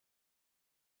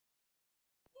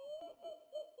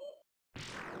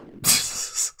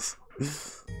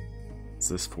Is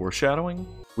this foreshadowing?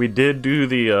 We did do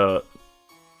the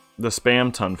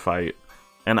spam ton fight,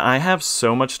 and I have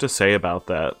so much to say about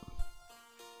that.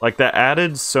 Like, that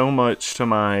added so much to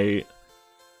my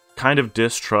kind of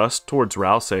distrust towards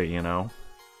Ralsei, you know?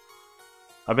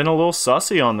 I've been a little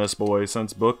sussy on this boy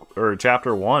since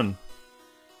chapter 1.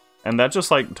 And that just,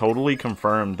 like, totally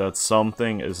confirmed that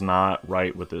something is not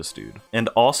right with this dude. And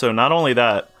also, not only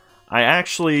that, I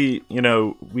actually, you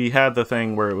know, we had the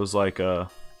thing where it was like,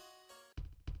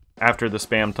 after the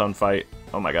spam ton fight.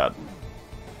 Oh my god.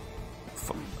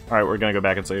 Alright, we're gonna go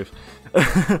back and save.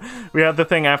 We had the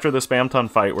thing after the spam ton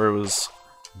fight where it was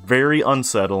very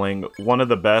unsettling. One of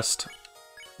the best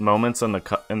moments in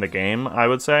the game, I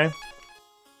would say.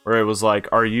 Where it was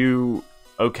like, are you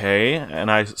okay?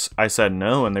 And I said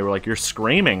no, and they were like, you're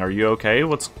screaming, are you okay?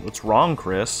 What's wrong,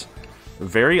 Kris?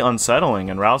 Very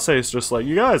unsettling, and Ralsei is just like,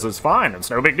 you guys, it's fine,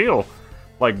 it's no big deal.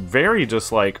 Like, very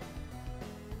just like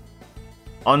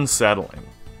unsettling.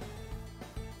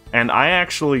 And I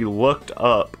actually looked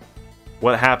up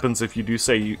what happens if you do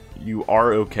say you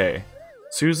are okay.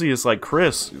 Susie is like,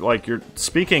 Kris, like, you're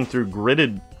speaking through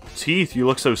gritted teeth, you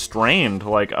look so strained,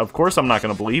 like, of course I'm not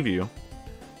gonna believe you.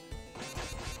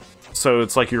 So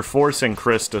it's like you're forcing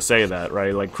Kris to say that,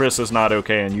 right? Like, Kris is not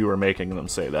okay and you are making them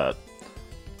say that.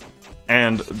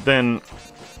 And then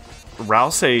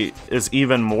Ralsei is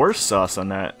even more sus on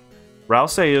that.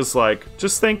 Ralsei is like,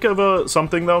 just think of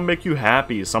something that'll make you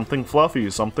happy, something fluffy,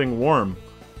 something warm.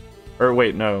 Or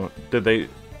wait, no, did they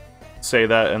say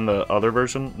that in the other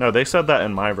version? No, they said that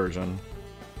in my version.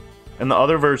 In the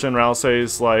other version, Ralsei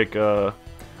is like,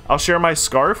 I'll share my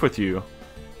scarf with you.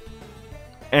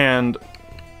 And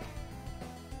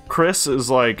Kris is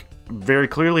like, very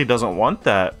clearly doesn't want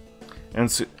that.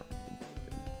 And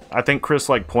I think Kris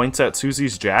like points at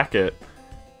Susie's jacket.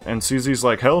 And Susie's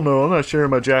like, hell no, I'm not sharing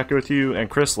my jacket with you. And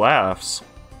Kris laughs.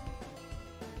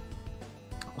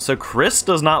 So Kris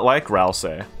does not like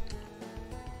Ralsei.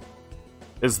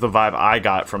 Is the vibe I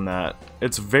got from that.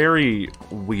 It's very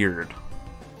weird.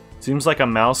 Seems like a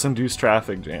mouse-induced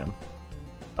traffic jam.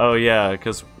 Oh yeah,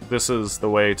 because this is the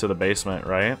way to the basement,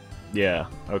 right? Yeah,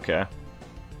 okay.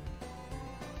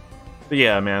 But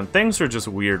yeah, man, things are just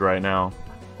weird right now.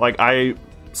 Like, I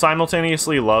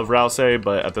simultaneously love Ralsei,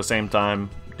 but at the same time,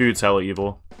 dude's hella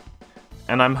evil.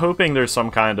 And I'm hoping there's some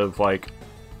kind of, like,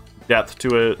 depth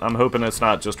to it. I'm hoping it's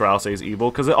not just Ralsei's evil,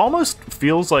 because it almost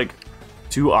feels, like,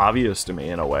 too obvious to me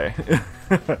in a way.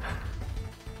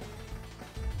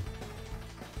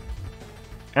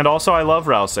 And also, I love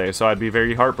Ralsei, so I'd be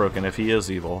very heartbroken if he is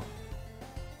evil.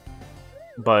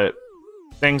 But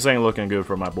things ain't looking good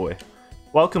for my boy.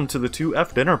 Welcome to the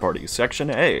 2F dinner party, section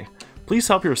A. Please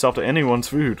help yourself to anyone's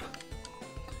food.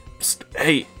 Psst,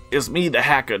 hey, it's me, the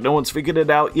hacker. No one's figured it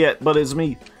out yet, but it's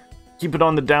me. Keep it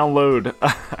on the download.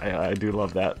 I do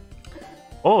love that.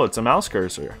 Oh, it's a mouse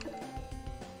cursor.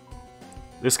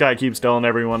 This guy keeps telling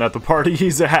everyone at the party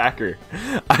he's a hacker.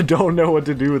 I don't know what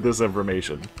to do with this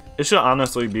information. It should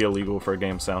honestly be illegal for a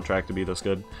game soundtrack to be this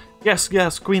good. Yes,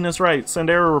 yes, Queen is right. Send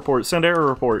error report, send error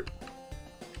report.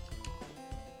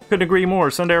 Couldn't agree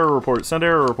more. Send error report, send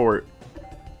error report.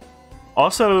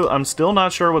 Also, I'm still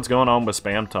not sure what's going on with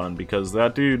Spamton, because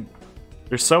that dude...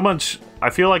 There's so much...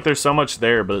 I feel like there's so much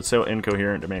there, but it's so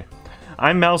incoherent to me.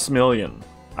 I'm Mouse Million.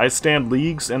 I stand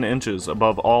leagues and inches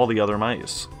above all the other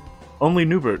mice. Only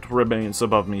Newbert remains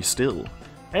above me still.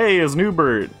 Hey, it's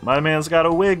Newbert! My man's got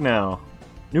a wig now.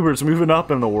 Newbert's moving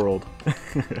up in the world.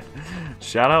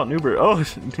 Shout out Newbert. Oh,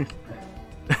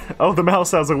 oh, the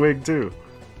mouse has a wig too.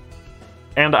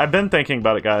 And I've been thinking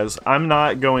about it, guys. I'm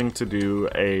not going to do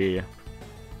a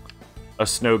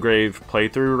Snowgrave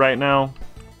playthrough right now.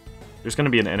 There's going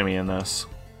to be an enemy in this.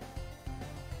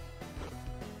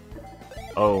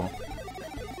 Oh.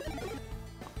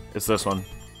 It's this one.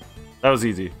 That was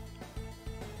easy.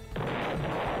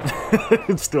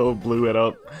 It still blew it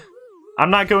up. I'm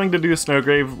not going to do a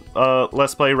Snowgrave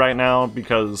Let's Play right now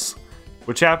because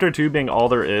with Chapter 2 being all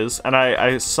there is, and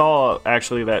I saw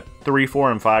actually that 3,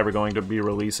 4, and 5 are going to be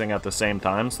releasing at the same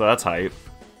time, so that's hype.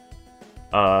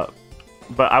 But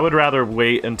I would rather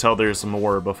wait until there's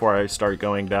more before I start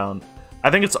going down. I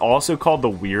think it's also called the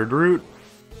Weird Route.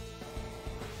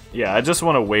 Yeah, I just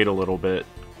want to wait a little bit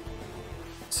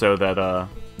so that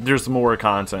there's more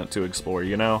content to explore,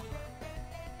 you know?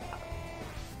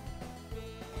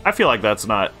 I feel like that's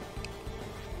not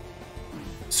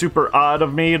super odd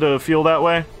of me to feel that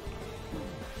way.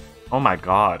 Oh my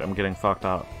god, I'm getting fucked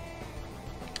up.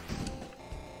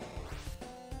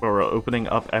 We're opening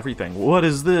up everything. What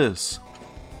is this?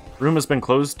 Room has been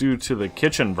closed due to the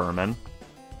kitchen vermin.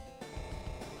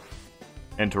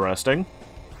 Interesting.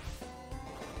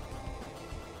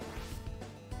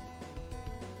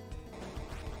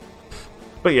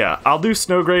 But yeah, I'll do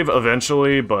Snowgrave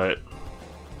eventually, but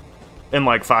in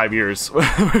like 5 years,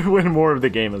 when more of the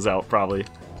game is out, probably.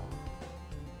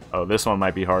 Oh, this one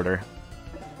might be harder.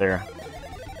 There.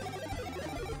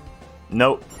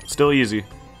 Nope, still easy.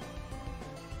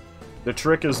 The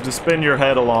trick is to spin your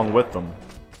head along with them.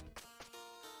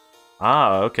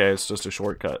 Ah, okay, it's just a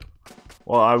shortcut.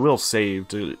 Well, I will save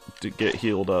to get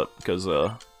healed up, because,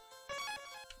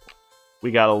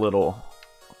 we got a little...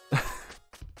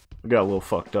 we got a little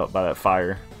fucked up by that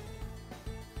fire.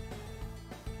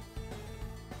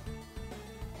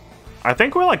 I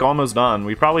think we're, like, almost done.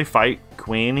 We probably fight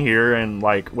Queen here in,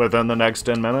 like, within the next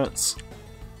 10 minutes.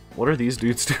 What are these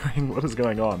dudes doing? What is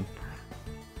going on?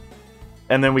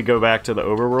 And then we go back to the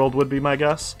overworld, would be my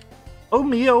guess. Oh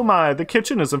me, oh my, the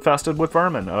kitchen is infested with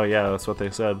vermin. Oh yeah, that's what they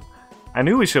said. I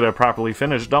knew we should have properly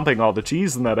finished dumping all the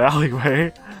cheese in that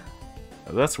alleyway.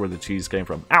 That's where the cheese came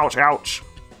from. Ouch, ouch!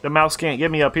 The mouse can't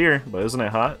get me up here, but isn't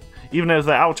it hot? Even if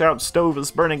the ouch ouch stove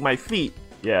is burning my feet.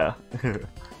 Yeah.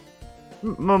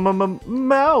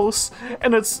 Mouse!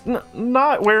 And it's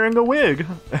not wearing a wig.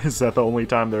 Is that the only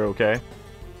time they're okay?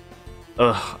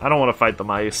 Ugh, I don't want to fight the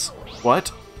mice.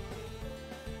 What?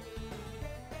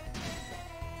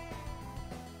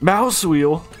 Mouse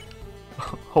wheel?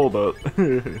 Hold up.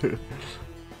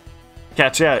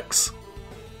 Catch X.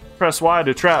 Press Y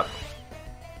to trap.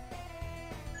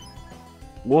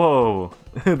 Whoa,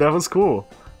 that was cool.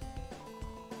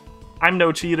 I'm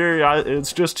no cheater,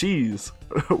 it's just cheese.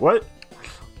 What?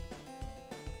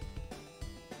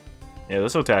 Yeah,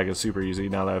 this attack is super easy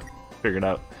now that I've figured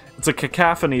out. It's a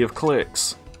cacophony of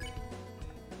clicks.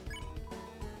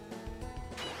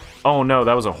 Oh no,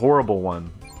 that was a horrible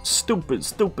one. Stupid,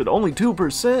 stupid, only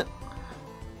 2%?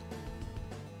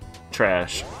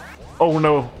 Trash. Oh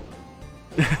no.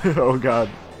 Oh god.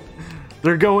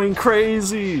 They're going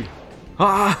crazy!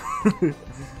 Ah!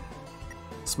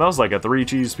 Smells like a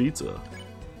 3-cheese pizza.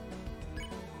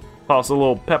 Toss a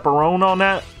little pepperoni on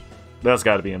that? That's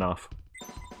gotta be enough.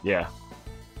 Yeah.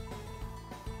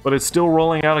 But it's still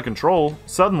rolling out of control,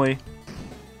 suddenly.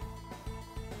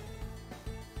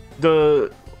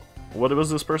 What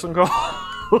was this person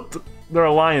called? They're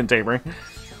a lion tamer.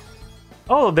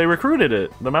 Oh, they recruited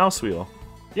it. The mouse wheel.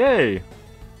 Yay.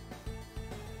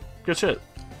 Good shit.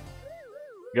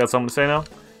 You got something to say now?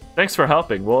 Thanks for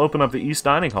helping. We'll open up the East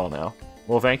Dining Hall now.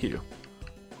 Well, thank you.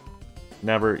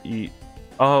 Never eat.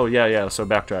 Oh, yeah, so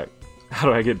backtrack. How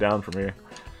do I get down from here?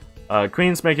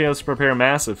 Queen's making us prepare a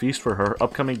massive feast for her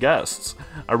upcoming guests.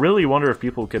 I really wonder if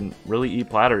people can really eat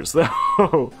platters,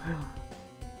 though.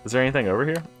 Is there anything over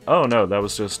here? Oh, no, that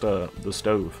was just the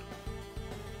stove.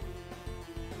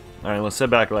 Alright, let's head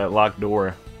back to that locked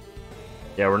door.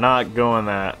 Yeah, we're not going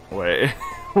that way.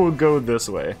 We'll go this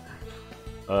way.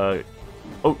 Oh,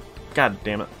 god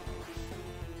damn it.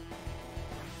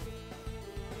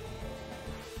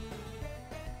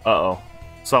 Uh-oh.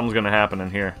 Something's gonna happen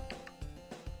in here.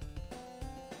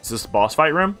 Is this the boss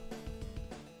fight room?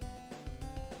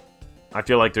 I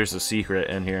feel like there's a secret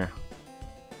in here.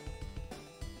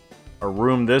 A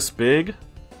room this big?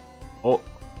 Oh.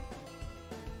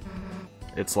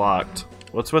 It's locked.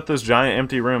 What's with this giant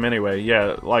empty room anyway?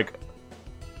 Yeah, like...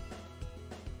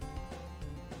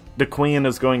 the queen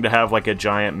is going to have like a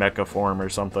giant mecha form or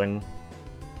something.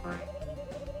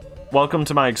 Welcome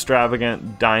to my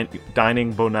extravagant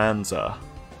dining bonanza.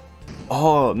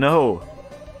 Oh, no.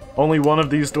 Only one of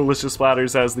these delicious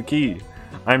platters has the key.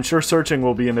 I'm sure searching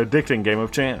will be an addicting game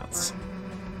of chance.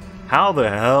 How the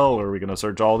hell are we going to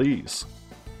search all these?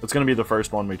 It's going to be the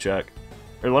first one we check.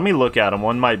 Or let me look at them.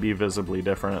 One might be visibly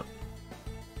different.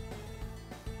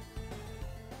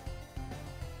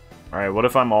 Alright, what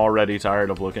if I'm already tired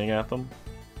of looking at them?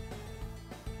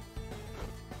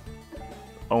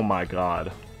 Oh my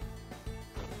god.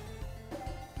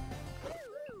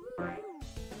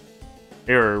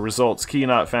 Error, results, key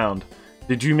not found.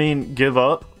 Did you mean give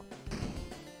up?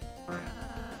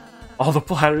 All the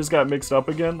platters got mixed up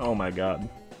again? Oh my god.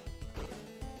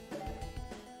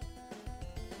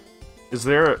 Is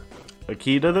there a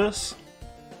key to this?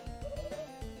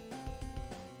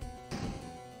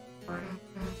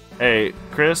 Hey,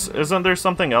 Kris, isn't there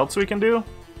something else we can do?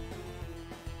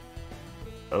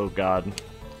 Oh god.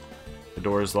 The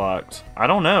door is locked. I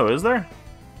don't know, is there?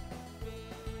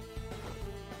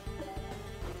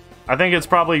 I think it's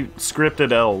probably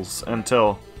scripted L's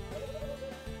until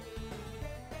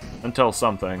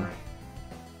something.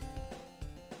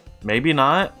 Maybe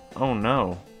not? Oh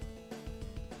no.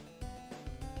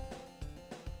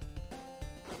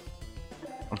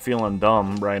 I'm feeling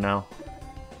dumb right now.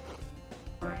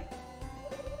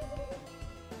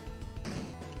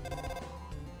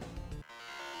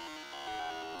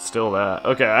 Still that.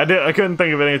 Okay, I couldn't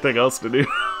think of anything else to do.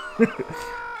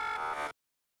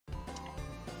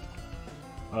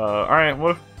 Alright,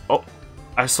 what if... Oh,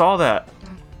 I saw that.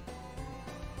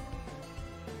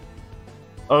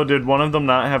 Oh, did one of them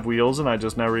not have wheels and I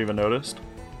just never even noticed?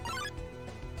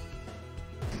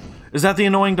 Is that the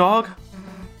annoying dog?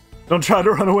 Don't try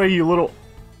to run away, you little...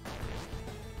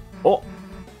 Oh.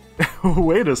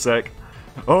 Wait a sec.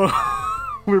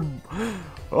 Oh. We're...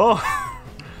 Oh.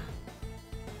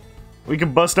 We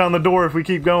can bust down the door if we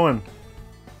keep going.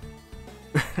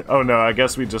 Oh no, I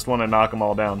guess we just want to knock them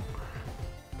all down.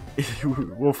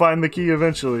 We'll find the key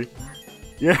eventually.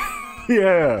 Yeah,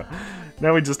 yeah.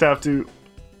 Now we just have to...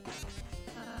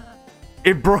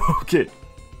 It broke it.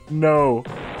 No.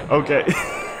 Okay.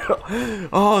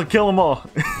 Oh, kill them all.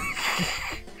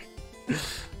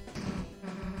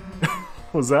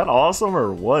 Was that awesome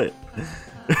or what?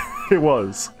 It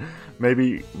was.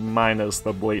 Maybe minus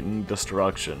the blatant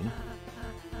destruction.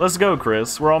 Let's go,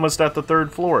 Kris. We're almost at the 3rd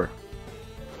floor.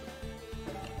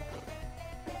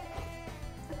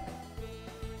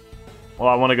 Well,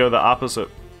 I want to go the opposite.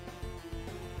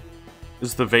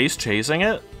 Is the vase chasing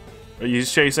it?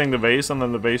 He's chasing the vase and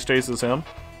then the vase chases him?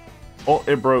 Oh,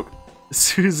 it broke.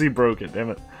 Susie broke it, damn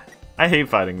it. I hate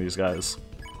fighting these guys.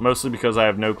 Mostly because I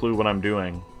have no clue what I'm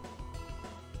doing.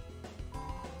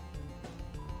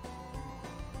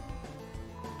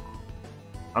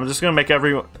 I'm just gonna make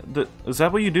everyone... Is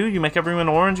that what you do? You make everyone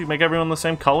orange? You make everyone the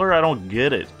same color? I don't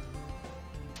get it.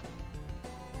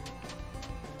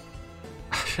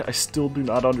 I still do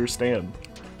not understand.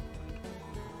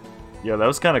 Yeah, that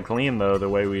was kind of clean though, the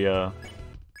way we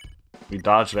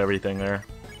dodged everything there.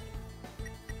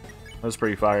 That was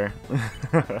pretty fire.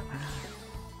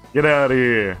 Get out of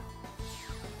here.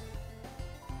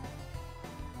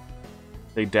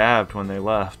 They dabbed when they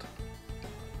left.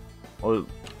 Oh,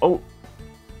 oh!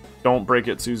 Don't break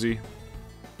it, Susie.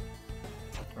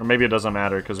 Or maybe it doesn't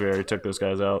matter because we already took those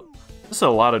guys out. This is a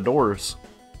lot of doors.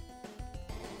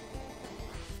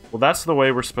 Well, that's the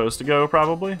way we're supposed to go,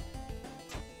 probably.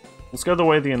 Let's go the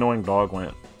way the annoying dog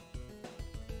went.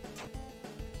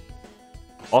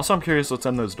 Also, I'm curious what's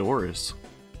in those doors.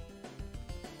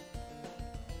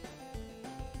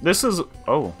 This is...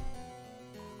 Oh.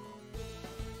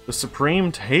 The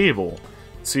Supreme Table.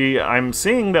 See, I'm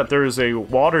seeing that there's a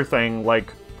water thing,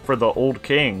 like, for the old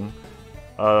king,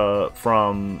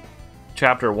 from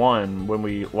Chapter 1, when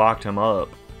we locked him up.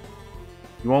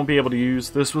 You won't be able to use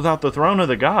this without the Throne of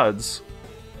the Gods.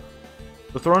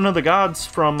 The Throne of the Gods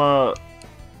from,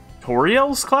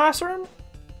 Toriel's classroom?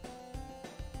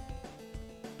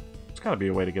 There's gotta be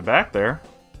a way to get back there.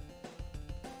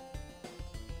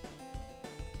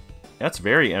 That's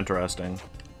very interesting.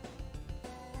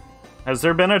 Has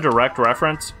there been a direct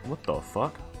reference? What the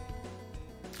fuck?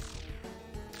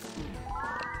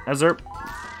 Has there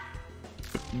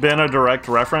been a direct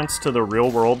reference to the real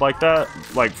world like that?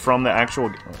 Like, from the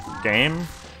actual game?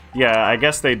 Yeah, I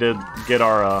guess they did get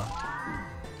our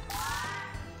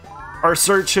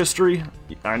search history.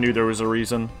 I knew there was a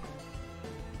reason.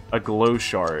 A glow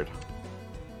shard.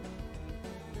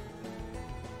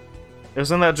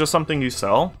 Isn't that just something you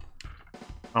sell?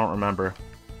 I don't remember.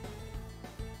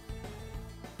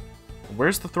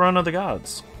 Where's the Throne of the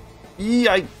Gods?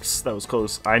 Yikes, that was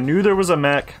close. I knew there was a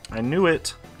mech. I knew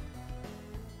it.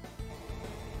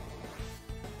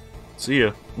 See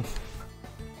ya.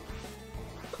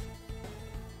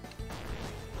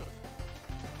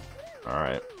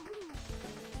 Alright.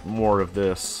 More of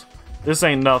this. This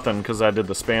ain't nothing because I did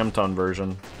the spam ton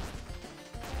version.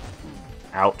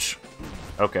 Ouch.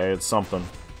 Okay, it's something.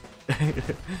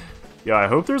 Yeah, I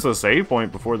hope there's a save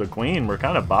point before the queen. We're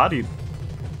kind of bodied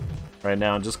right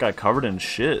now and just got covered in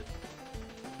shit.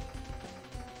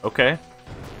 Okay.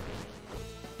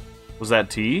 Was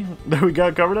that tea that we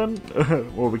got covered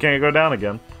in? Well, we can't go down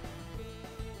again.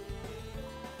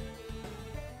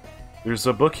 There's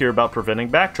a book here about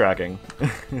preventing backtracking.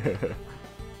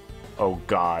 Oh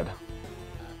god.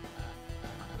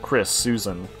 Kris,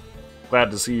 Susan. Glad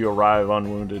to see you arrive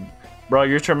unwounded. Bro,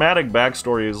 your traumatic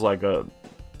backstory is like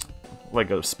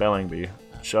a spelling bee.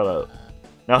 Shut up.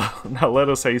 Now let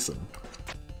us hasten.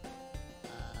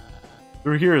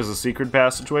 Through here is a secret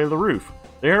passageway to the roof.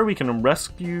 There we can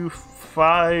rescue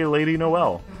Lady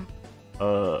Noelle.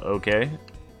 Okay.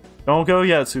 Don't go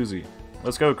yet, Susie.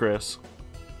 Let's go, Kris.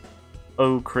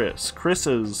 Oh, Kris.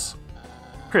 Kris,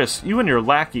 you and your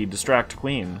lackey distract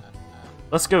Queen.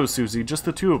 Let's go, Susie. Just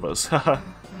the two of us.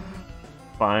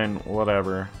 Fine,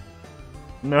 whatever.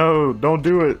 No, don't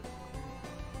do it.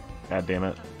 God damn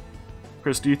it.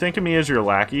 Kris, do you think of me as your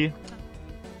lackey?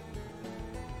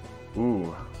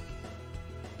 Ooh.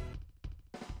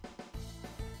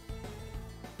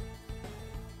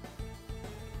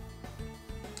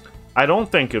 I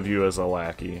don't think of you as a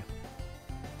lackey.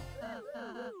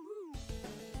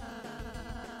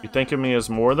 You think of me as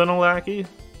more than a lackey?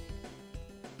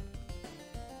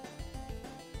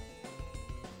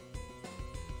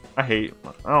 I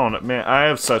don't know, man, I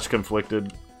have such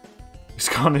conflicted... He's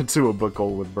gone into a book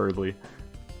hole with Birdly.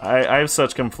 I have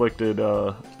such conflicted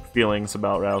feelings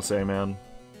about Ralsei, man.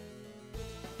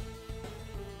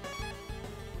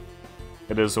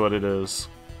 It is what it is.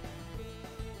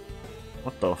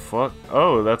 What the fuck?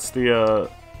 Oh, that's the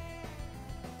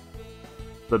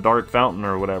dark fountain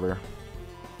or whatever.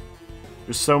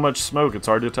 There's so much smoke, it's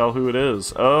hard to tell who it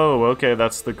is. Oh, okay,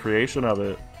 that's the creation of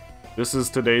it. This is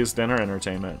today's dinner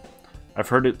entertainment. I've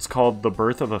heard it's called The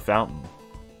Birth of a Fountain.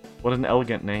 What an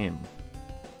elegant name.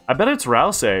 I bet it's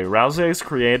Ralsei. Ralsei's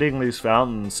creating these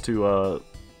fountains to,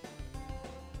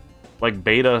 like,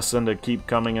 bait us into keep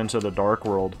coming into the dark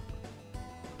world.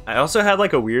 I also had,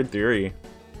 like, a weird theory.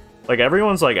 Like,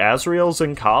 everyone's like, Asriel's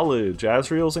in college.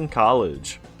 Asriel's in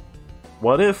college.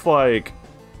 What if, like,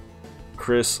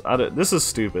 Kris... this is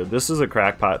stupid. This is a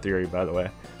crackpot theory, by the way.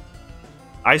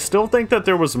 I still think that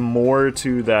there was more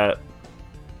to that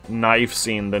knife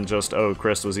scene than just, oh,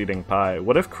 Kris was eating pie.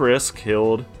 What if Kris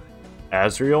killed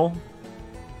Asriel?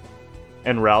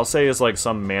 And Ralsei is like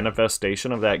some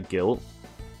manifestation of that guilt?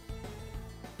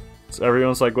 So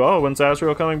everyone's like, whoa, when's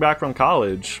Asriel coming back from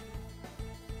college?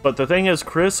 But the thing is,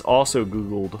 Kris also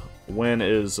Googled, when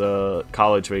is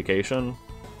college vacation?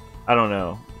 I don't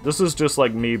know. This is just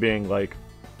like me being like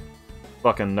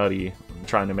fucking nutty,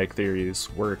 trying to make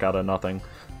theories work out of nothing.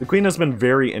 The Queen has been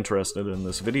very interested in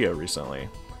this video recently,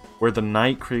 where the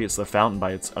knight creates the fountain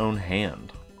by its own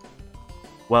hand.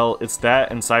 Well, it's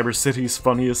that and Cyber City's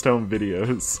funniest home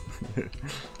videos.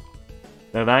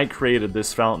 The knight created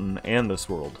this fountain and this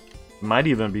world. It might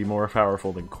even be more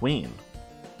powerful than Queen.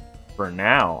 For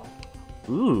now.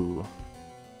 Ooh.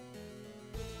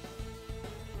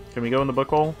 Can we go in the book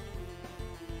hole?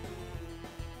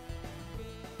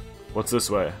 What's this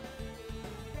way?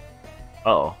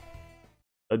 Uh-oh.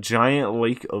 A giant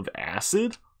lake of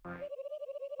acid?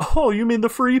 Oh, you mean the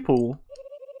free pool?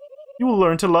 You will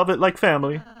learn to love it like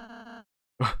family.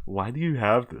 Why do you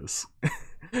have this?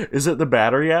 Is it the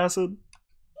battery acid?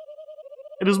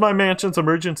 It is my mansion's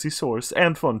emergency source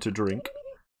and fun to drink.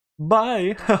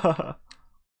 Bye!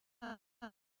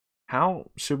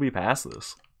 How should we pass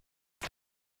this?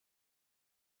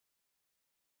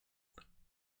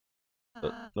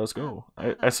 Let's go.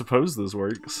 I suppose this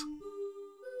works.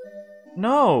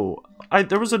 No!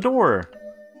 There was a door!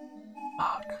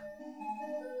 Fuck.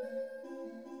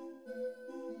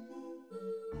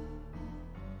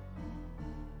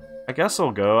 I guess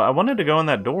I'll go. I wanted to go in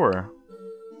that door.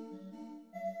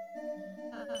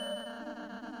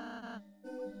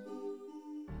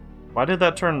 Why did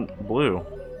that turn blue?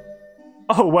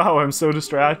 Oh wow, I'm so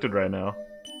distracted right now.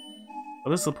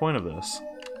 What is the point of this?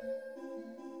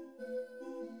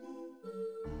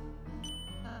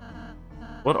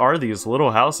 What are these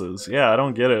little houses? Yeah, I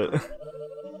don't get it.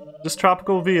 Just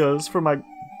tropical villas for my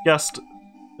guest.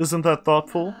 Isn't that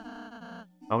thoughtful?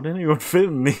 How would anyone fit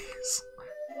in these?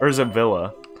 Or is it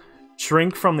villa?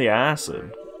 Shrink from the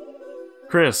acid.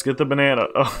 Kris, get the banana.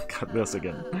 Oh, God, this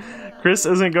again. Kris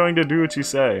isn't going to do what you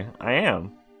say. I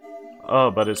am. Oh,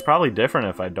 but it's probably different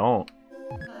if I don't.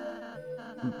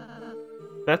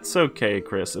 That's okay,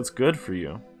 Kris. It's good for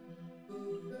you.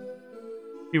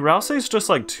 See, Ralsei's just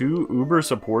like too uber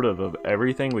supportive of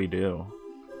everything we do.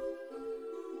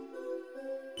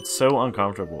 It's so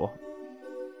uncomfortable.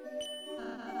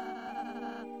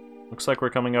 Looks like we're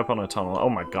coming up on a tunnel. Oh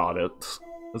my god,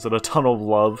 is it a tunnel of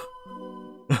love?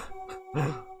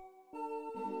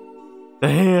 The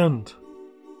hand!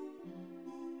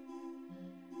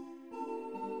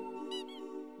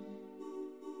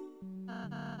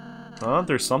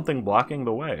 There's something blocking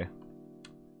the way.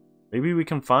 Maybe we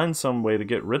can find some way to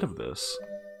get rid of this.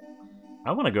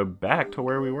 I want to go back to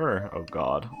where we were. Oh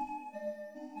god.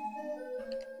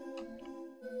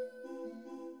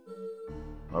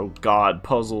 Oh god,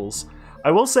 puzzles.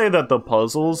 I will say that the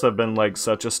puzzles have been like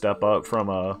such a step up from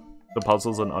the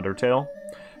puzzles in Undertale.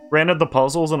 Granted, the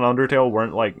puzzles in Undertale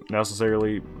weren't like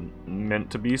necessarily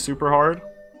meant to be super hard.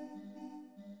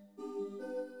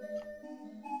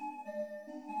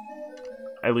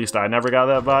 At least I never got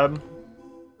that vibe.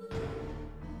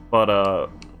 But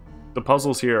the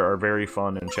puzzles here are very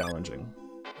fun and challenging.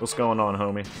 What's going on,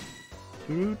 homie?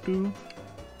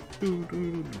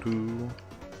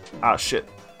 Ah, shit.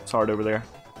 It's hard over there.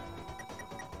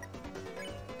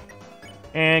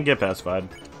 And get pacified.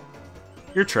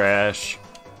 You're trash.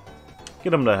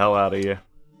 Get him the hell out of here.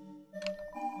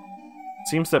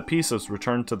 Seems that peace has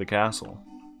returned to the castle.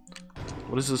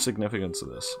 What is the significance of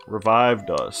this? Revive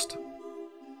dust.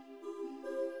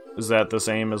 Is that the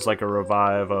same as like a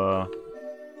revive,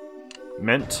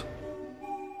 mint?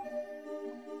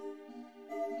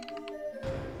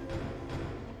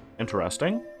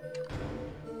 Interesting.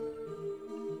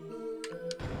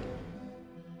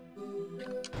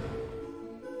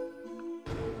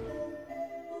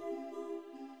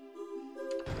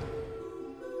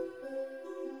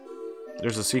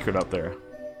 There's a secret up there,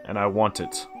 and I want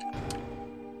it.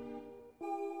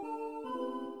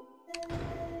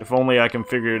 If only I can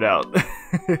figure it out.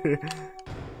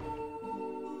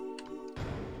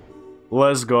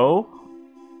 Let's go.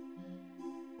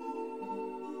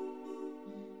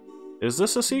 Is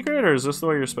this a secret, or is this the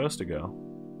way you're supposed to go?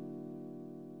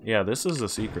 Yeah, this is a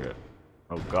secret.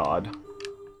 Oh god.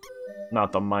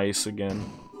 Not the mice again.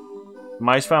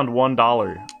 Mice found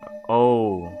 $1.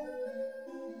 Oh.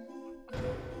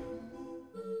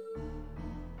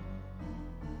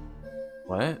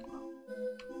 What?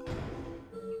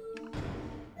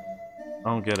 I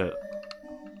don't get it.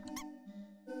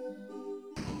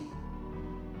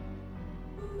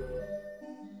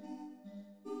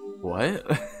 What?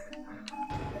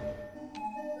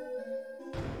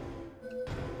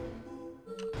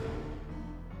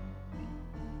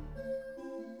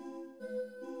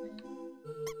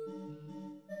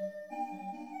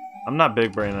 I'm not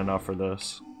big brain enough for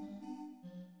this.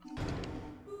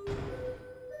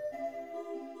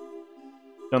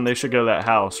 Then they should go to that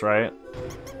house, right?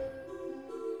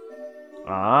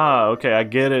 Ah, okay, I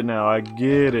get it now. I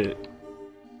get it.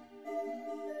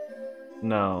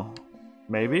 No.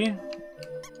 Maybe?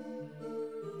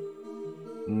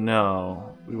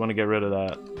 No. We want to get rid of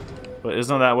that. But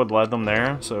isn't that what led them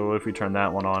there? So what if we turn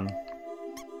that one on?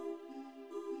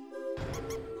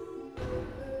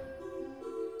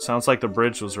 Sounds like the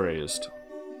bridge was raised.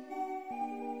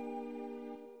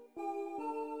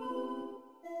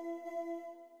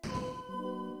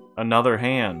 Another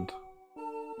hand.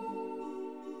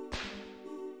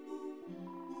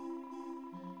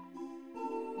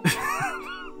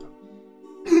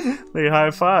 They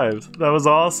high-fived. That was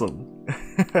awesome.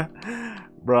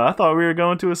 Bruh, I thought we were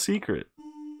going to a secret.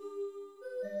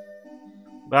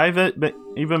 I haven't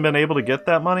even been able to get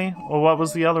that money? Well, what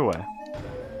was the other way?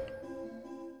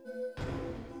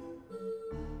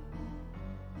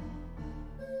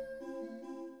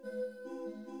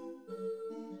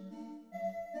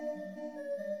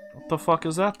 What the fuck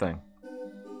is that thing?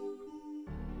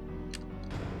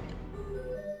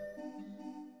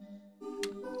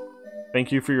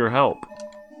 Thank you for your help.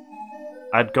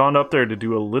 I'd gone up there to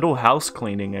do a little house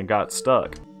cleaning and got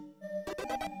stuck.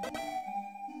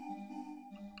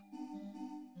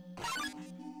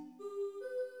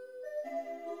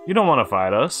 You don't want to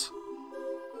fight us.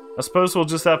 I suppose we'll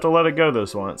just have to let it go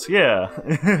this once. Yeah.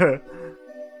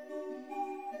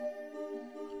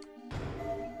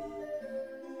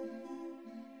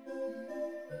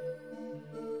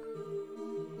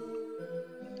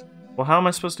 Well, how am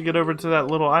I supposed to get over to that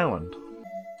little island?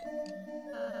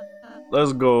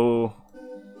 Let's go.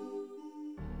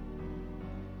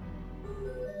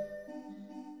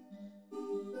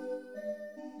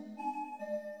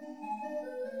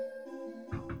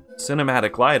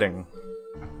 Cinematic lighting.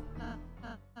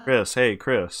 Kris, hey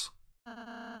Kris.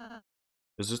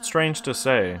 Is it strange to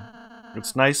say?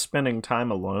 It's nice spending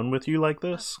time alone with you like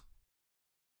this?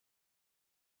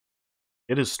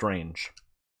 It is strange.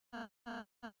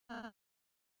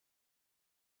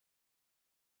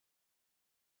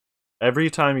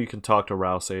 Every time you can talk to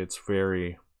Ralsei, it's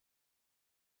very...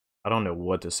 I don't know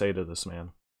what to say to this man.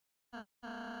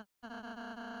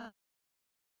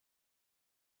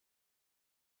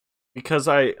 Because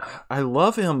I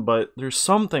love him, but there's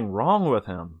something wrong with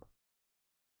him.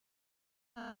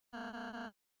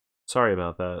 Sorry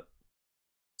about that.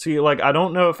 See, like, I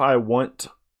don't know if I want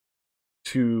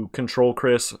to control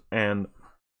Kris and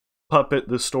puppet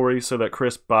the story so that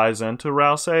Kris buys into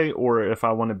Ralsei, or if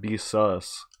I want to be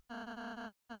sus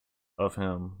of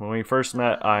him. When we first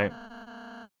met, I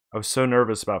was so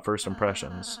nervous about first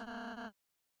impressions.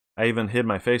 I even hid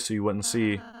my face so you wouldn't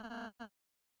see.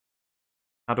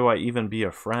 How do I even be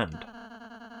a friend?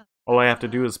 All I have to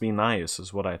do is be nice,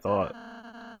 is what I thought.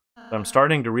 But I'm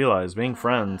starting to realize being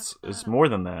friends is more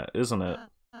than that, isn't it?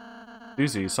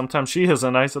 Susie, sometimes she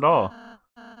isn't nice at all.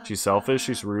 She's selfish,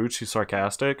 she's rude, she's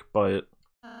sarcastic, but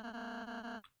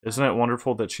isn't it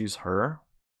wonderful that she's her?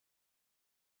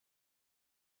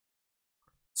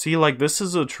 See, like, this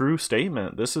is a true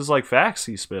statement. This is like facts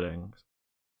he's spitting.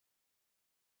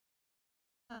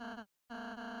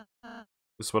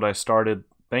 It's what I started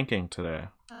thinking today.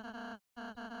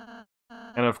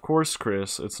 And of course,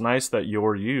 Kris, it's nice that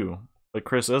you're you. But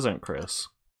Kris isn't Kris.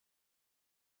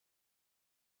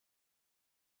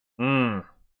 Mmm.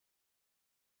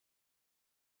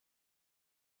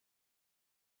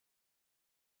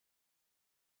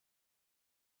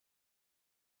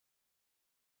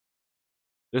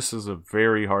 This is a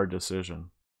very hard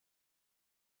decision.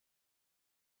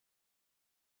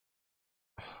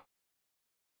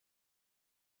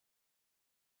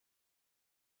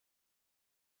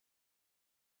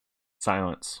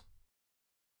 Silence.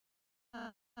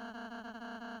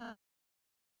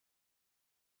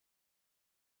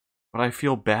 But I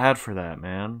feel bad for that,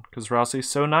 man, because Ralsei's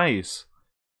so nice.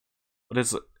 But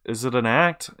is it an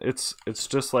act? It's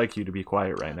just like you to be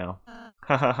quiet right now.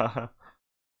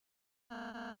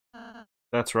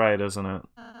 That's right, isn't it?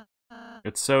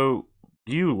 It's so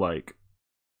you-like.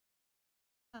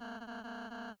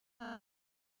 I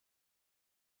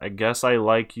guess I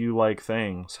like you-like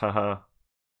things, haha.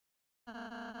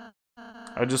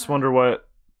 I just wonder what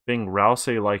being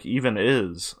Ralsei-like even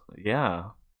is. Yeah.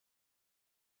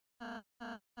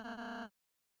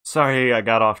 Sorry, I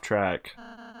got off track.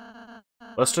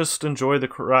 Let's just enjoy the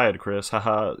ride, Kris,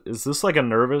 haha. Is this like a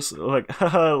nervous, like,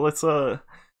 haha, let's,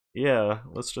 yeah,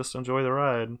 let's just enjoy the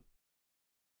ride.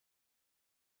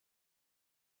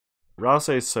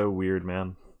 Ralsei's so weird,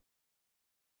 man.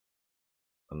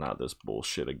 Not this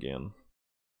bullshit again.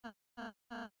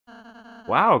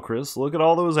 Wow, Kris, look at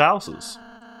all those houses.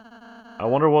 I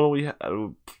wonder what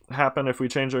will happen if we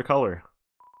change their color.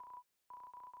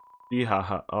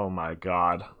 Haha, oh my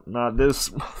god. Not this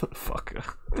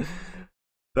motherfucker.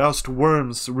 Thou'st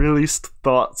worms released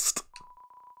thoughtst.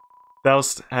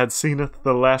 Thou'st had seeneth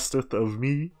the lasteth of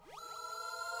me.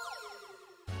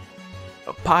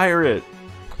 A pirate!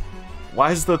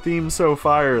 Why's the theme so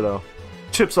fire, though?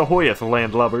 Chips ahoyeth,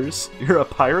 landlubbers. You're a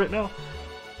pirate now?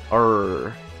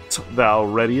 Thou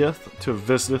readieth to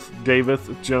visit David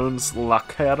Jones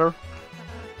Lackader?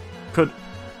 Could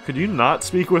you not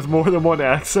speak with more than one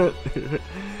accent?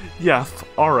 Yeah,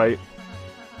 alright.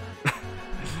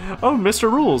 Oh, Mr.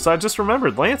 Rouxls, I just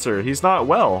remembered Lancer. He's not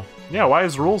well. Yeah, why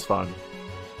is Rouxls fine?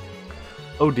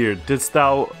 Oh dear, didst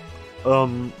thou,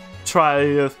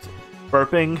 tryeth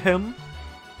burping him?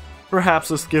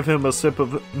 Perhaps let's give him a sip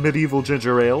of medieval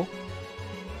ginger ale.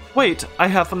 Wait, I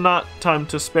have not time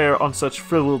to spare on such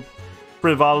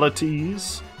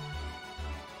frivolities.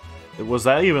 Was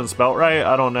that even spelt right?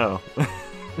 I don't know.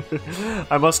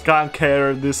 I must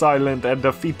conquer this island and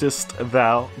defeatest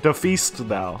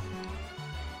thou.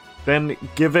 Then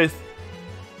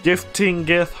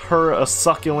giftingeth her a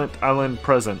succulent island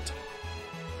present.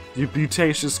 The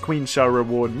beauteous queen shall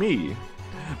reward me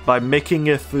by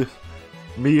makingeth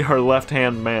me her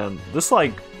left-hand man. This,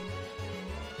 like,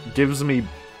 gives me...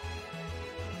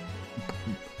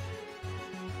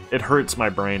 It hurts my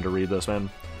brain to read this, man.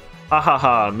 Ha ha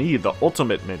ha, me, the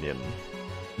ultimate minion.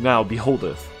 Now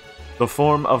beholdeth the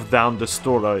form of thou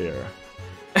destroyer.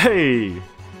 Hey!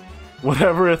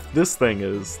 Whatever this thing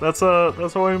is. That's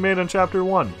what we made in chapter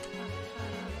 1.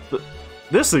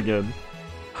 This again?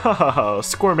 Ha ha ha,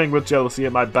 squirming with jealousy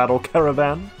at my battle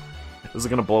caravan? Is it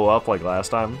gonna blow up like last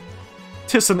time?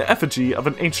 'Tis an effigy of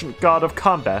an ancient god of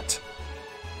combat.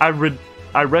 I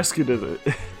rescued it.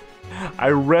 I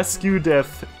rescued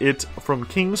it from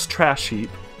King's trash heap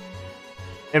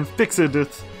and fixed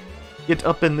it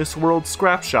up in this world's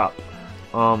scrap shop.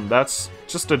 That's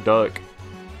just a duck.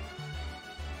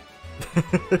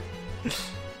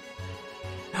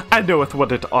 I knoweth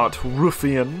what it ought,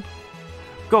 ruffian.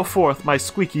 Go forth, my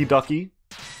squeaky ducky.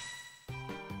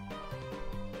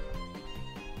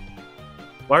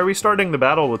 Why are we starting the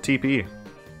battle with TP?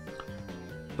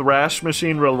 Thrash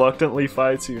machine reluctantly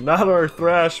fights you. Not our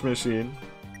thrash machine.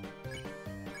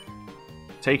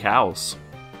 Take house.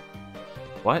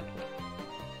 What?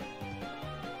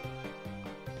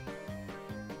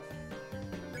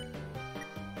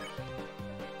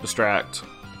 Distract.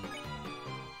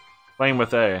 Playing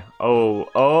with A.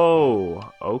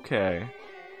 Oh, okay.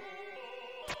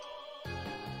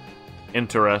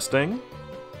 Interesting.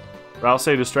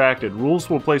 Ralsei distracted. Rouxls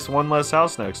will place one less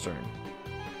house next turn.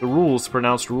 The rules,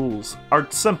 pronounced rules, are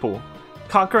simple.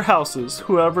 Conquer houses.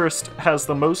 Whoever has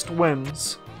the most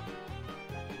wins.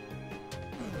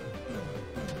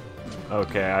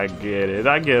 Okay, I get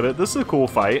it. This is a cool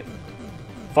fight.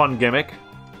 Fun gimmick.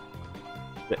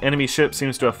 The enemy ship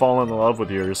seems to have fallen in love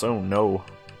with yours. Oh no.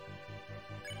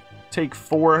 Take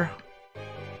 4.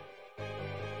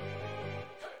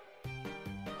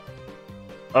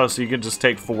 Oh, so you can just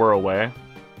take 4 away?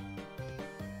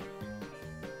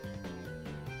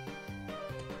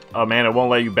 Oh man, it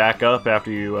won't let you back up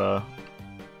after you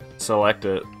select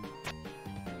it.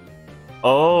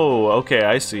 Oh, okay,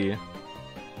 I see.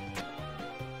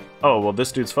 Oh, well,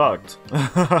 this dude's fucked.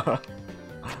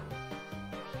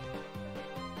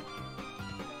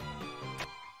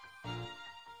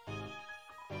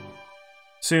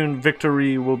 Soon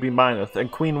victory will be mineth,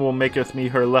 and Queen will maketh me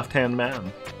her left-hand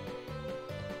man.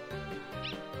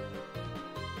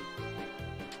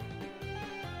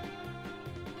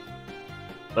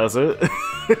 That's it?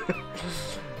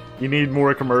 You need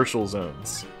more commercial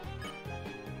zones.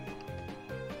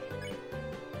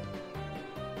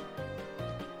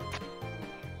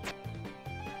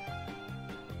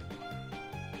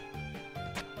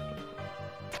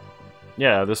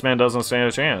 Yeah, this man doesn't stand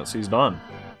a chance. He's done.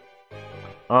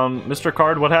 Mr.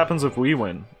 Kaard, what happens if we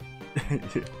win?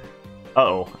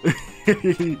 Uh-oh.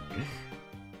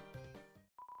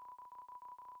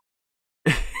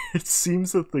 It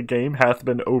seems that the game hath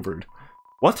been overed.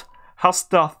 What? How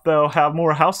doth thou have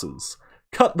more houses?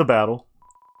 Cut the battle.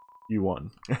 You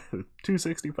won.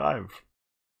 265.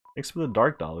 Thanks for the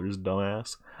dark dollars,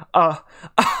 dumbass.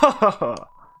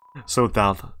 So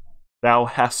thou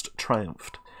hast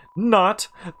triumphed. Not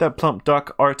that plump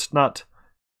duck art not,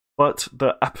 but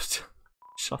the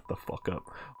shut the fuck up.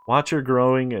 Watch your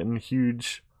growing and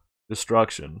huge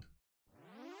destruction.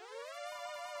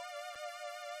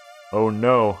 Oh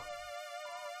no.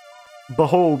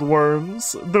 Behold,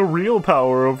 worms, the real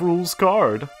power of Rouxls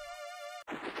Kaard.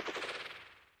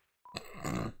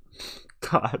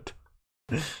 God.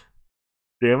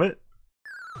 Damn it.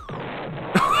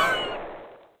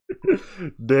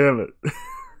 Damn it.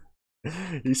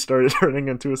 He started turning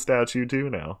into a statue too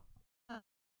now.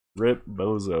 Rip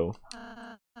bozo.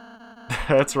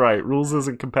 That's right, Rouxls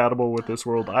isn't compatible with this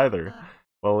world either.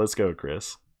 Well, let's go,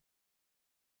 Kris.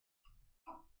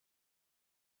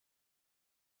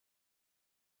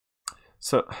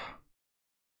 So,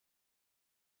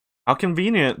 how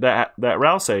convenient that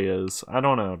Ralsei is. I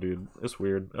don't know, dude. It's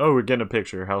weird. Oh, we're getting a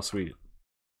picture. How sweet.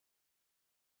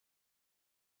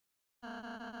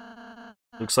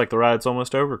 Looks like the ride's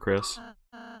almost over, Kris.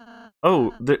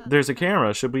 Oh, there's a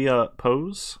camera. Should we,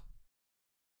 pose?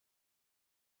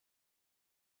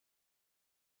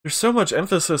 There's so much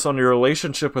emphasis on your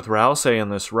relationship with Ralsei in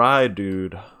this ride,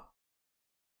 dude.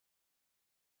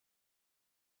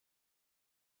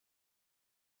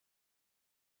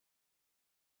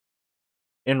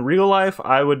 In real life,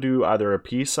 I would do either a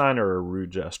peace sign or a rude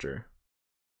gesture.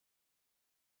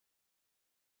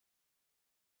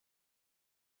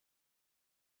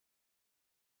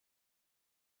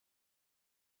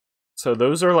 So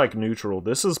those are like neutral.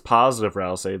 This is positive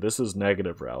Ralsei, this is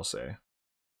negative Ralsei.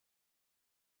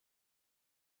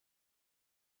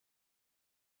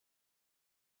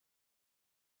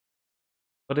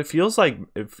 But it feels like,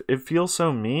 it feels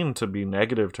so mean to be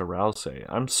negative to Ralsei.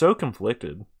 I'm so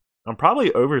conflicted. I'm probably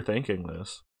overthinking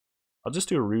this. I'll just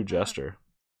do a rude gesture.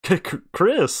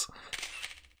 Kris!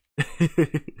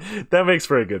 That makes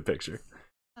for a good picture.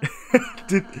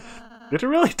 Did it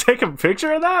really take a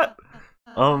picture of that?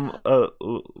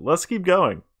 Let's keep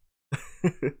going.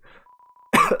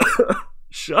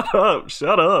 Shut up,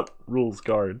 Rouxls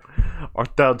Kaard.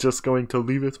 Art thou just going to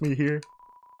leaveth me here?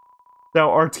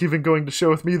 Thou art even going to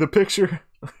showeth me the picture?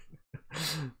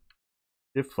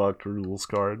 Get fucked, Rouxls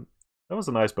Kaard. That was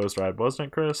a nice post ride, wasn't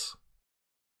it, Kris?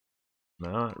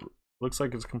 No, it looks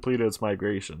like it's completed its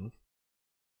migration.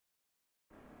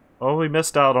 Oh, we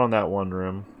missed out on that one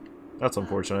room. That's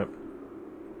unfortunate.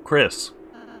 Kris,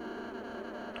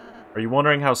 are you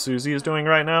wondering how Susie is doing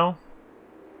right now?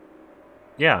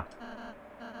 Yeah.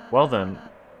 Well then,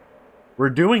 we're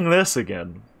doing this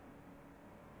again.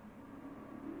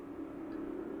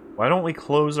 Why don't we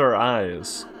close our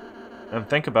eyes and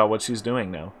think about what she's doing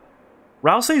now?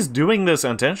 Ralsei's doing this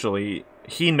intentionally.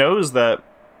 He knows that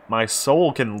my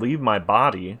soul can leave my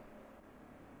body.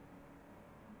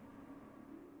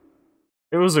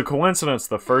 It was a coincidence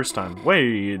the first time.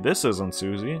 Wait, this isn't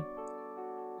Susie.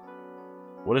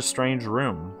 What a strange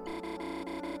room.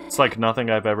 It's like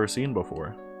nothing I've ever seen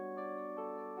before.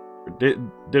 Did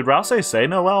Ralsei say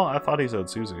Noelle? I thought he said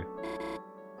Susie.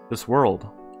 This world.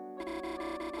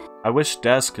 I wish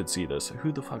Des could see this.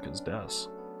 Who the fuck is Des?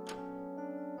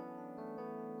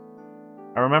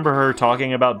 I remember her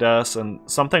talking about Des and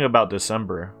something about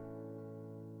December.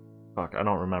 Fuck, I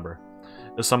don't remember.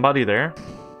 Is somebody there?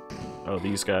 Oh,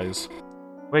 these guys.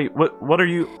 Wait, what are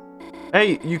you?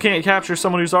 Hey, you can't capture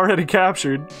someone who's already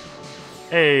captured.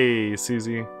 Hey,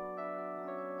 Susie.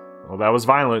 Well, that was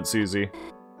violent, Susie.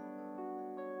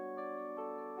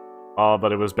 Oh,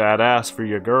 but it was badass for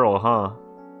your girl, huh?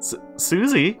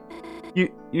 Susie?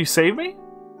 You saved me?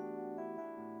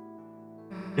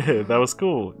 That was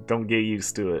cool. Don't get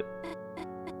used to it.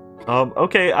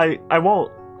 Okay, I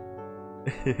won't.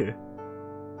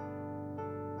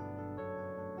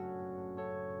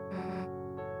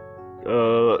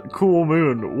 Cool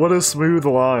moon. What a smooth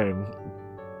line.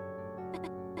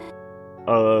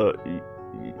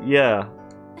 Yeah.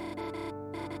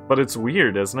 But it's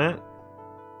weird, isn't it?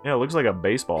 Yeah, it looks like a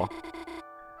baseball.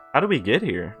 How did we get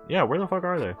here? Yeah, where the fuck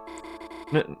are they?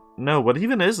 No, what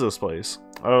even is this place?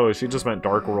 Oh, she just meant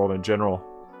Dark World in general.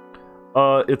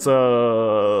 It's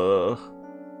a...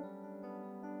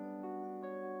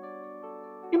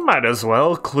 You might as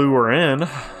well clue her in.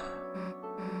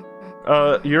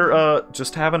 You're,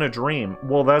 just having a dream.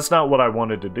 Well, that's not what I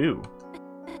wanted to do.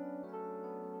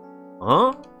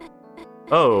 Huh?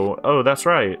 Oh, that's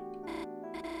right.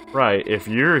 Right, if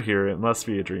you're here, it must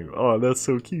be a dream. Oh, that's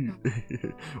so cute.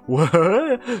 What?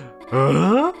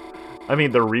 Huh? I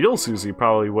mean, the real Susie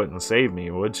probably wouldn't save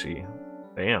me, would she?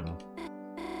 Damn.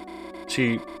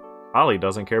 She probably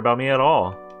doesn't care about me at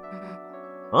all.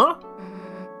 Huh?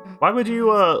 Why would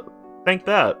you, think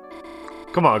that?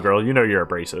 Come on, girl, you know you're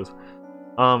abrasive.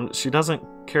 She doesn't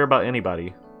care about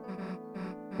anybody.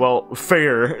 Well,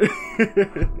 fair.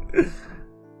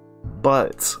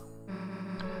 But...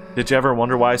 did you ever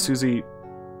wonder why Susie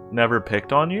never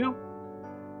picked on you?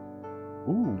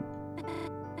 Ooh.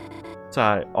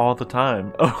 All the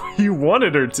time. Oh, you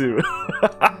wanted her to.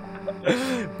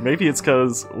 Maybe it's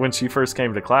because when she first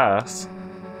came to class,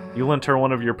 you lent her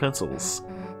one of your pencils.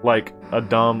 Like a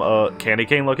dumb candy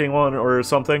cane looking one or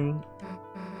something.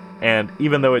 And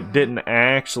even though it didn't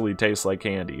actually taste like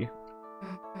candy,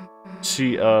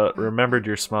 she remembered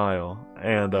your smile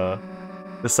and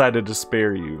decided to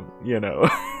spare you, you know.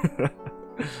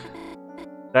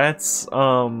 That's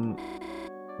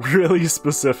really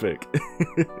specific.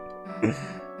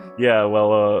 Yeah,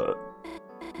 well,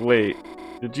 wait,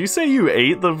 did you say you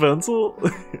ate the pencil?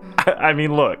 I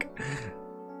mean, look.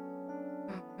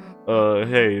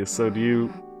 Hey, so do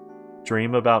you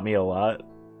dream about me a lot?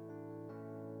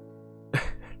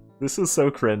 This is so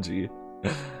cringy,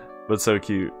 but so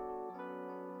cute.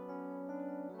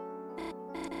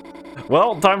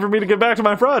 Well, time for me to get back to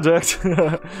my project.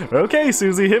 Okay,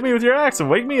 Susie, hit me with your axe and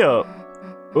wake me up.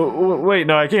 Wait,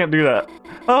 no, I can't do that.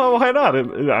 Oh, why not?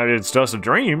 It's just a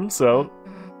dream, so...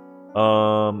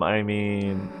 I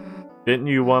mean... didn't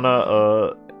you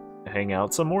wanna, hang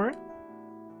out some more?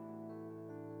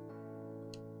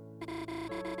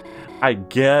 I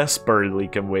guess Birdly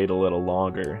can wait a little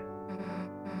longer.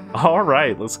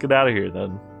 Alright, let's get out of here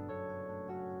then.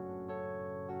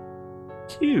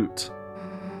 Cute.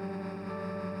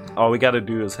 All we gotta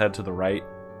do is head to the right.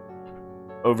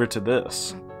 Over to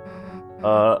this.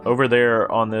 Over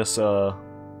there on this,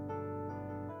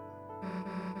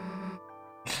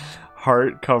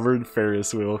 heart-covered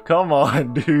Ferris wheel. Come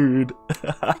on, dude. ...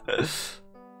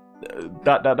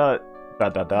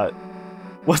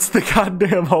 What's the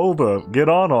goddamn holdup? Get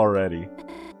on already.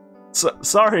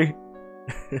 Sorry.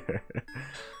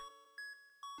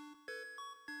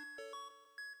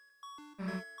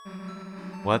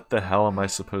 What the hell am I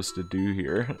supposed to do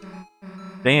here?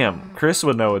 Damn, Kris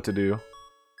would know what to do.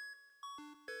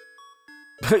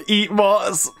 Eat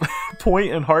moss!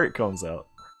 Point and heart comes out.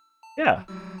 Yeah.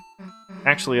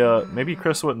 Actually, maybe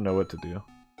Kris wouldn't know what to do.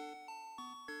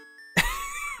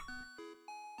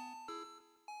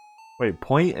 Wait,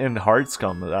 point and hearts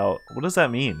come out. What does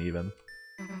that mean, even?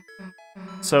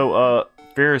 So,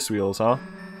 Ferris wheels, huh?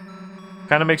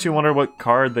 Kinda makes you wonder what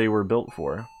card they were built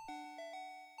for.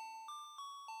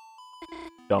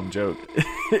 Dumb joke.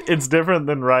 It's different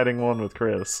than riding one with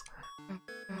Kris.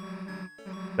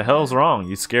 The hell's wrong?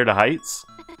 You scared of heights?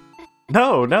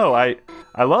 No, I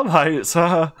love heights,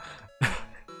 huh?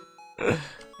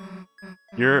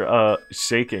 You're,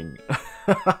 shaking.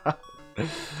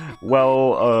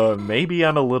 Well, maybe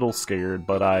I'm a little scared,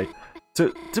 but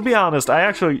to be honest, I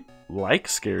actually like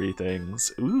scary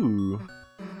things. Ooh.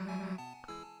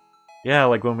 Yeah,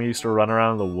 like when we used to run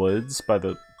around the woods by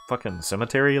the fucking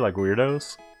cemetery like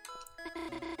weirdos.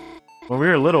 When we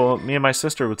were little, me and my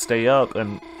sister would stay up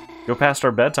and go past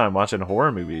our bedtime watching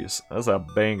horror movies. That's a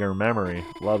banger memory.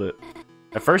 Love it.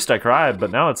 At first I cried,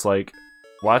 but now it's like,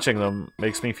 watching them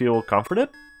makes me feel comforted?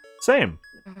 Same.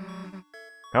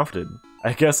 Comforted.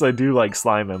 I guess I do like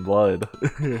slime and blood.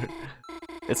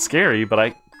 It's scary, but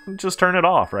I can just turn it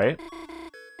off, right?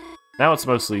 Now it's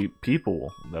mostly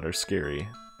people that are scary.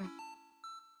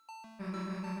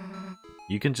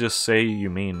 You can just say you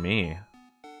mean me.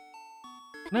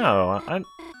 No,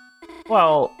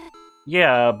 well,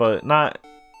 yeah, but not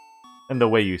in the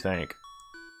way you think.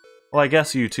 Well, I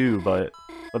guess you too, but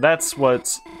that's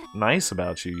what's nice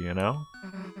about you, you know?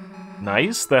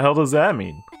 Nice? The hell does that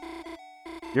mean?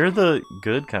 You're the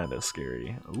good kind of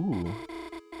scary. Ooh.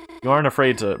 You aren't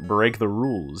afraid to break the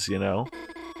rules, you know?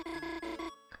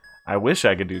 I wish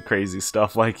I could do crazy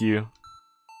stuff like you.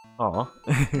 Aw.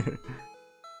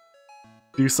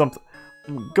 Do something.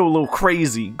 Go a little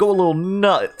crazy. Go a little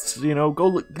nuts. You know, go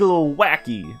a little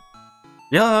wacky.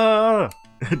 Yeah!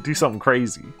 Do something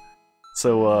crazy.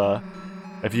 So,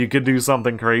 if you could do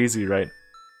something crazy right...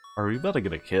 Are we about to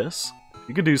get a kiss? If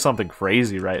you could do something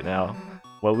crazy right now,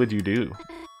 what would you do?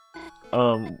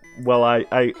 Well,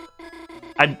 I'd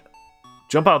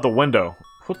jump out the window.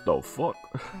 What the fuck?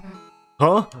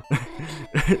 Huh?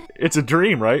 It's a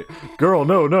dream, right? Girl,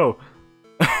 no.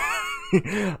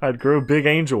 I'd grow big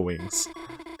angel wings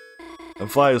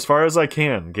and fly as far as I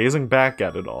can, gazing back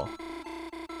at it all.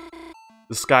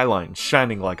 The skyline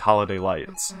shining like holiday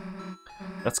lights.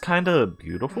 That's kinda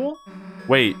beautiful?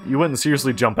 Wait, you wouldn't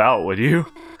seriously jump out, would you?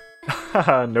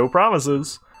 No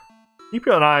promises. Keep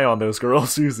an eye on those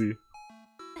girls, Susie.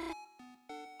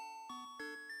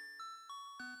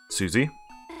 Susie?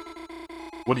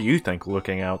 What do you think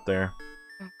looking out there?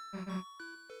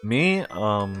 Me?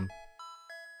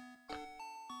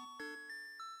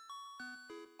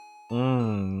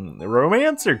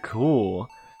 Romance are cool.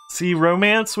 See,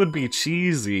 romance would be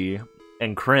cheesy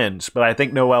and cringe, but I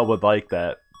think Noelle would like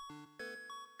that.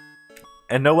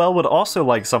 And Noelle would also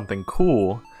like something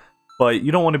cool, but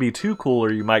you don't want to be too cool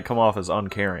or you might come off as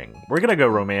uncaring. We're gonna go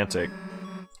romantic.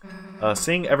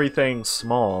 Seeing everything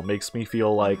small makes me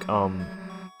feel like,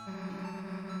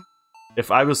 if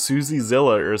I was Susie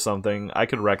Zilla or something, I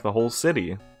could wreck the whole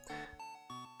city.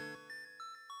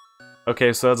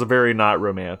 Okay, so that's a very not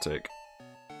romantic.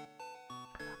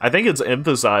 I think it's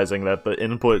emphasizing that the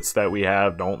inputs that we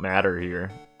have don't matter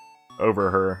here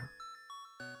over her.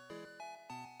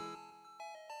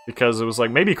 Because it was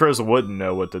like, maybe Kris wouldn't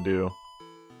know what to do.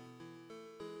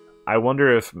 I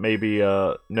wonder if maybe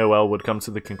Noelle would come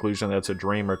to the conclusion that it's a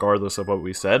dream regardless of what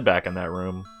we said back in that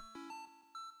room.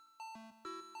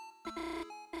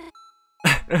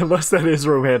 Unless that is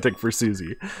romantic for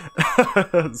Susie.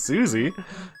 Susie?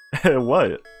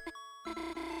 What?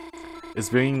 Is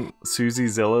being Susie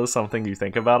Zilla something you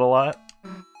think about a lot?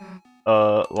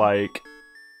 Like...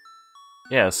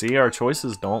 Yeah, see, our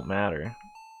choices don't matter.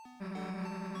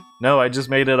 No, I just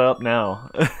made it up now.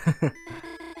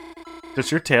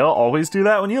 Does your tail always do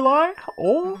that when you lie?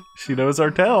 Oh, she knows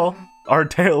our tail. Our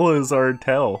tail is our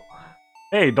tail.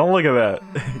 Hey, don't look at that.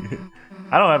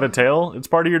 I don't have a tail. It's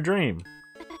part of your dream.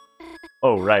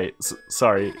 Oh, right.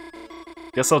 Sorry.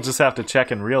 Guess I'll just have to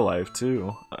check in real life,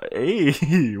 too. Hey,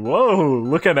 whoa,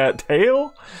 look at that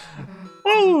tail.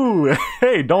 Whoa,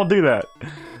 hey, don't do that.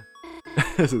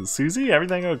 Susie,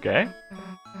 everything okay?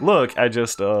 Look, I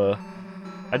just don't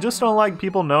like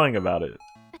people knowing about it.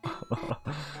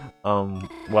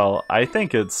 Well, I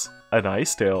think it's a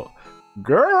nice tail.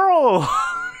 Girl!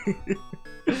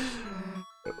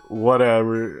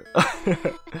 Whatever.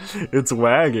 It's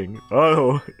wagging.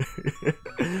 Oh.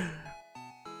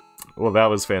 Well, that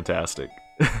was fantastic.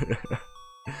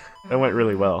 That went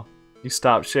really well. You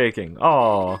stopped shaking.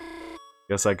 Aw.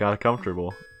 Guess I got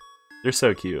comfortable. You're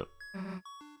so cute.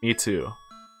 Me too.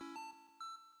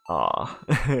 Aw.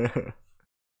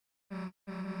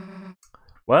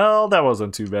 Well, that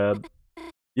wasn't too bad.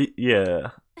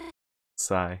 Yeah.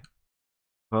 Sigh.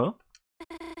 Huh?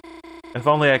 If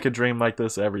only I could dream like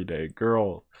this every day.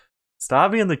 Girl,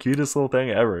 stop being the cutest little thing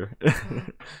ever.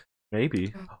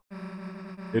 Maybe.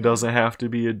 It doesn't have to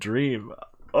be a dream.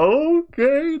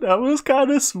 Okay, that was kind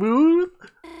of smooth.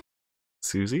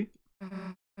 Susie?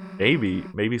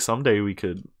 Maybe someday we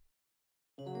could...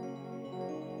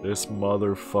 This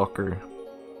motherfucker.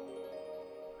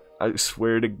 I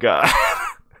swear to God.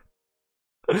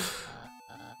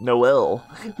 Noelle,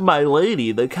 my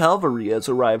lady, the cavalry has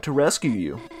arrived to rescue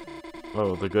you.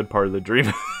 Oh, the good part of the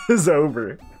dream is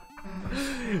over.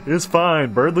 It's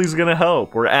fine, Birdley's gonna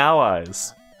help, we're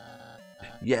allies.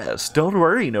 Yes, don't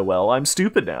worry, Noelle, I'm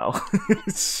stupid now.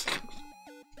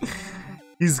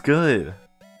 He's good.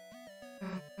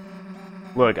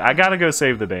 Look, I gotta go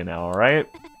save the day now, alright?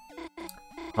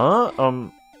 Huh?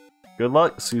 Good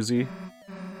luck, Susie.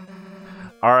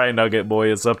 Alright, Nugget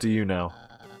Boy, it's up to you now.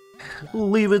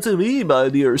 Leave it to me, my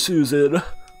dear Susan.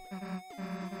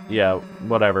 Yeah,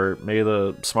 whatever. May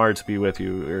the smarts be with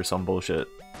you, or some bullshit.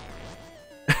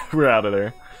 We're out of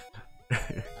there.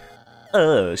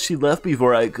 She left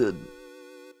before I could...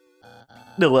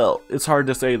 Noelle, it's hard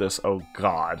to say this. Oh,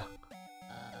 God.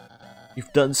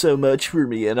 You've done so much for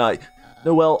me, and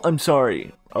Noelle, I'm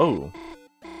sorry. Oh.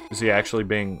 Is he actually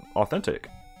being authentic?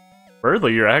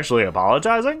 Birdley, you're actually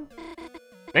apologizing?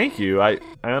 Thank you, I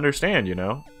understand, you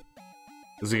know.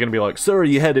 Is he gonna be like, sorry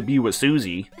you had to be with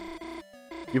Susie?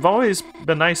 You've always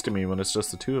been nice to me when it's just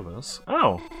the two of us.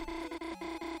 Oh.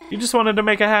 You just wanted to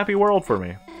make a happy world for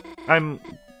me. I'm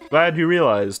glad you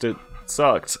realized it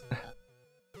sucked.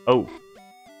 Oh.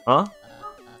 Huh?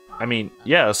 I mean,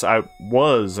 yes, I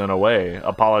was, in a way,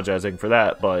 apologizing for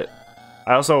that, but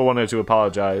I also wanted to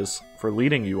apologize for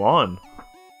leading you on.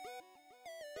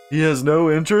 He has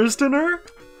no interest in her?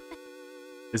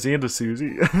 Is he into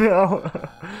Susie? No.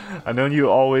 I know you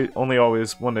only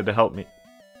always wanted to help me.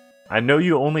 I know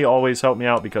you only always helped me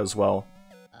out because, well,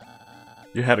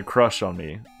 you had a crush on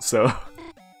me, so...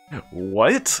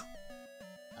 What?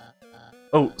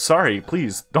 Oh, sorry,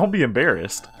 please, don't be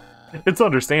embarrassed. It's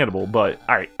understandable, but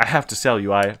I have to tell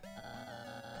you, I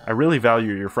really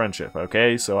value your friendship,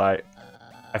 okay? So I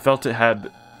felt I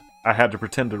had to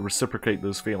pretend to reciprocate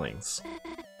those feelings.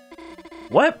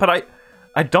 What? But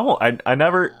I don't. I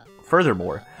never...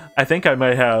 Furthermore, I think I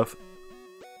may have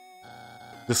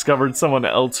discovered someone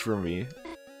else for me.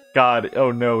 God,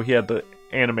 oh no, he had the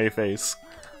anime face.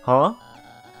 Huh?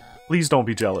 Please don't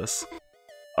be jealous.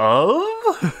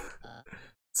 Of?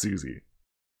 Susie.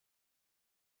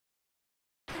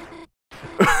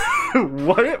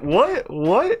 What?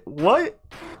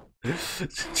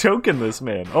 Choking this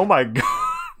man. Oh my god.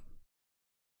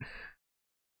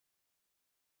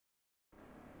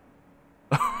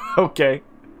 Okay.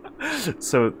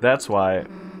 So that's why.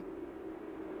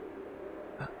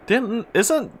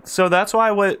 So that's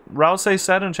why what Ralsei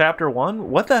said in chapter 1?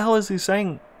 What the hell is he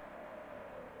saying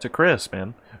to Kris,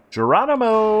 man?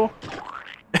 Geronimo!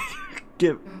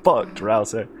 Get fucked,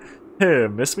 Ralsei. Hey,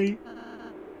 miss me?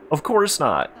 Of course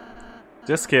not.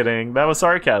 Just kidding. That was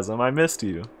sarcasm. I missed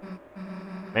you.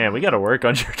 Man, we gotta work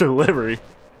on your delivery.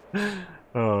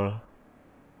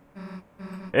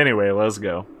 Anyway, let's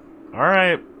go.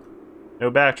 Alright.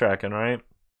 No backtracking, right?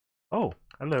 Oh,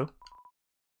 hello.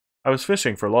 I was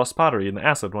fishing for lost pottery in the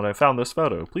acid when I found this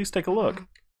photo. Please take a look.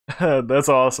 That's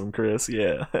awesome, Kris.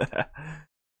 Yeah.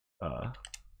 I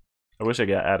wish I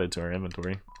got added to our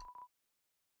inventory.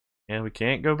 And we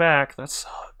can't go back. That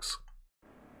sucks.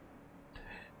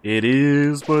 It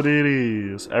is what it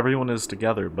is. Everyone is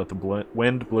together, but the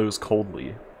wind blows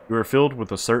coldly. You are filled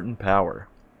with a certain power.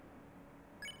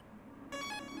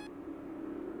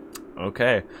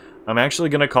 Okay. I'm actually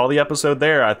going to call the episode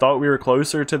there. I thought we were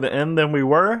closer to the end than we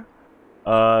were.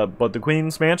 But the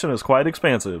Queen's Mansion is quite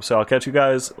expansive. So I'll catch you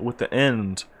guys with the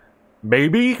end.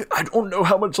 Maybe? I don't know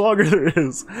how much longer there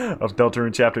is of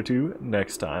Deltarune Chapter 2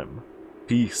 next time.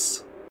 Peace.